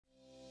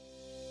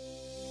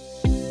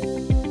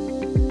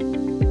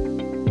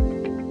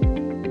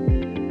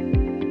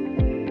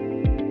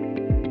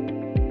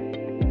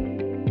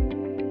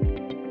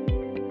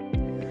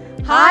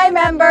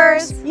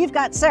members! You've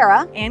got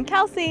Sarah. And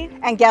Kelsey.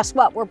 And guess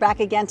what? We're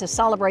back again to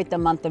celebrate the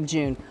month of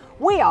June.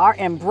 We are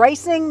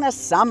embracing the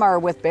summer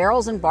with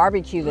barrels and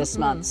barbecue this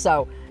month.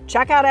 So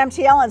check out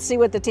MTL and see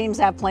what the teams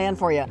have planned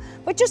for you.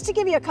 But just to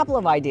give you a couple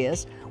of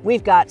ideas,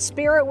 we've got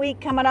Spirit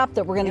Week coming up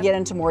that we're going to get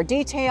into more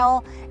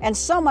detail, and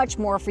so much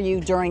more for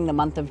you during the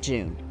month of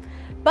June.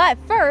 But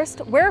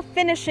first, we're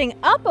finishing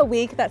up a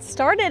week that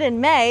started in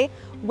May,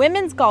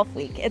 Women's Golf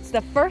Week. It's the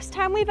first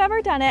time we've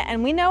ever done it,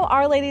 and we know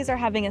our ladies are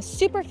having a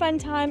super fun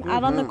time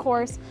out on the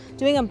course,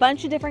 doing a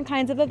bunch of different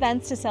kinds of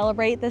events to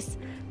celebrate this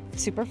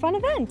super fun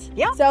event.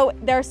 Yeah. So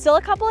there's still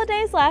a couple of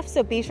days left,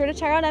 so be sure to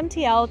check out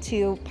MTL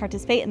to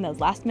participate in those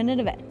last minute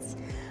events.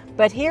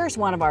 But here's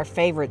one of our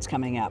favorites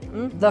coming up.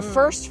 The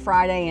first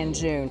Friday in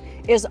June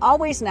is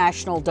always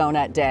National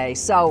Donut Day.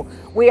 So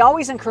we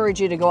always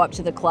encourage you to go up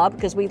to the club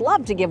because we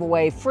love to give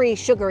away free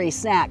sugary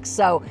snacks.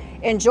 So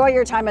enjoy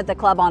your time at the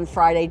club on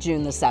Friday,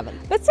 June the 7th.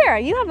 But Sarah,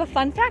 you have a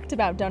fun fact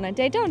about Donut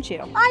Day, don't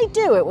you? I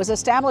do. It was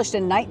established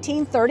in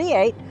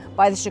 1938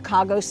 by the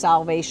Chicago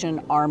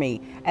Salvation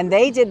Army. And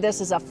they did this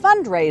as a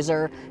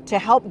fundraiser to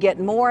help get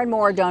more and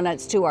more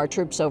donuts to our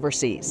troops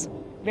overseas.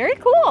 Very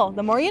cool.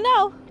 The more you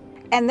know.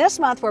 And this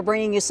month, we're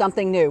bringing you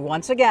something new,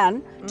 once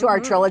again, to our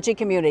Trilogy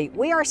community.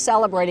 We are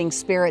celebrating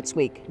Spirits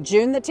Week,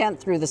 June the 10th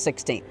through the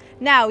 16th.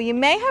 Now, you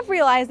may have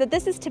realized that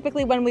this is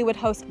typically when we would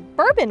host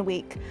Bourbon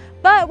Week,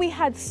 but we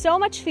had so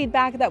much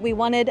feedback that we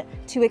wanted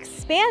to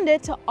expand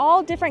it to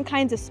all different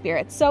kinds of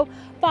spirits. So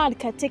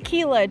vodka,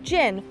 tequila,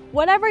 gin,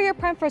 whatever your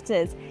preference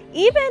is.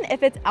 Even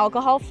if it's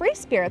alcohol-free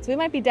spirits, we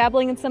might be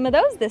dabbling in some of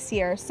those this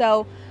year.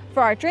 So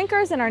for our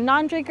drinkers and our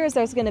non-drinkers,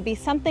 there's going to be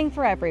something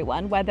for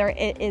everyone, whether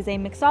it is a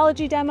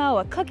mixology demo,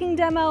 a cooking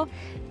demo,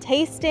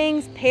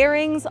 tastings,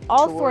 pairings,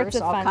 all sorts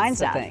of fun all kinds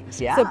stuff. of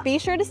things, yeah. So be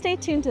sure to stay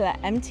tuned to the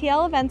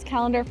MTL events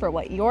calendar for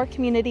what your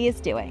community is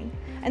doing.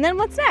 And then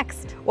what's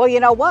next? Well, you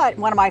know what?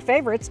 One of my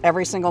favorites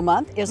every single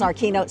month is our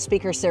keynote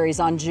speaker series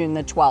on June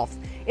the 12th.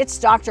 It's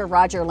Dr.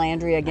 Roger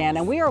Landry again,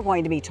 and we are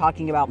going to be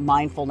talking about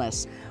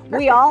mindfulness.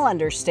 We all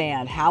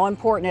understand how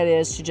important it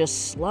is to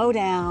just slow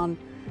down,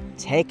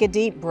 take a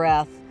deep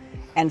breath,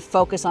 and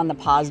focus on the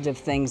positive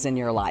things in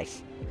your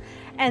life.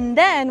 And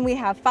then we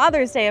have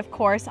Father's Day, of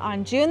course,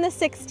 on June the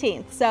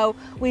 16th. So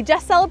we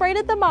just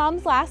celebrated the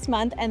moms last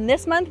month, and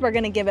this month we're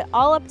going to give it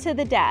all up to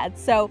the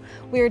dads. So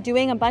we're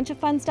doing a bunch of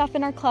fun stuff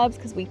in our clubs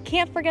because we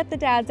can't forget the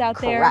dads out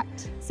there.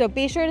 Correct. So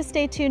be sure to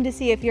stay tuned to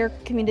see if your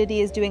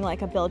community is doing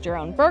like a build your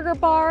own burger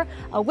bar,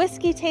 a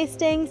whiskey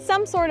tasting,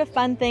 some sort of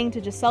fun thing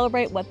to just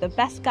celebrate what the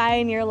best guy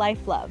in your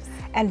life loves.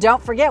 And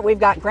don't forget, we've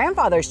got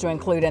grandfathers to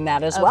include in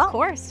that as well. Of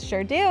course,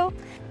 sure do.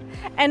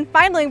 And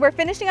finally, we're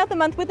finishing out the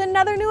month with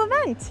another new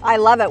event. I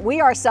love it.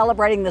 We are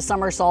celebrating the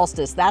summer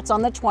solstice. That's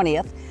on the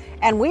 20th.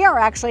 And we are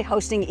actually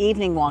hosting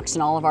evening walks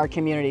in all of our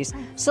communities.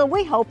 So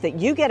we hope that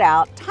you get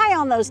out, tie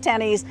on those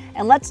tennies,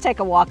 and let's take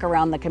a walk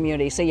around the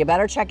community. So you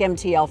better check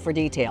MTL for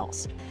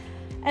details.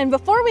 And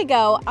before we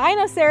go, I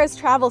know Sarah's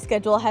travel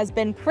schedule has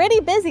been pretty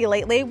busy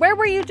lately. Where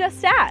were you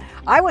just at?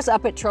 I was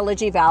up at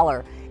Trilogy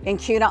Valor in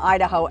Kuna,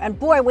 Idaho, and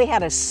boy, we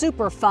had a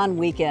super fun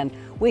weekend.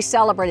 We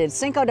celebrated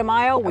Cinco de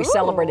Mayo, we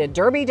celebrated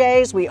Derby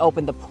Days, we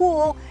opened the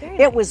pool.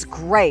 It was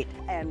great.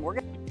 And we're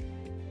gonna...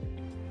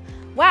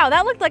 Wow,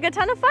 that looked like a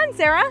ton of fun,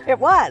 Sarah. It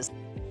was.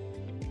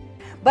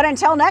 But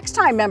until next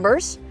time,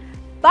 members,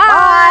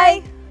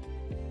 Bye.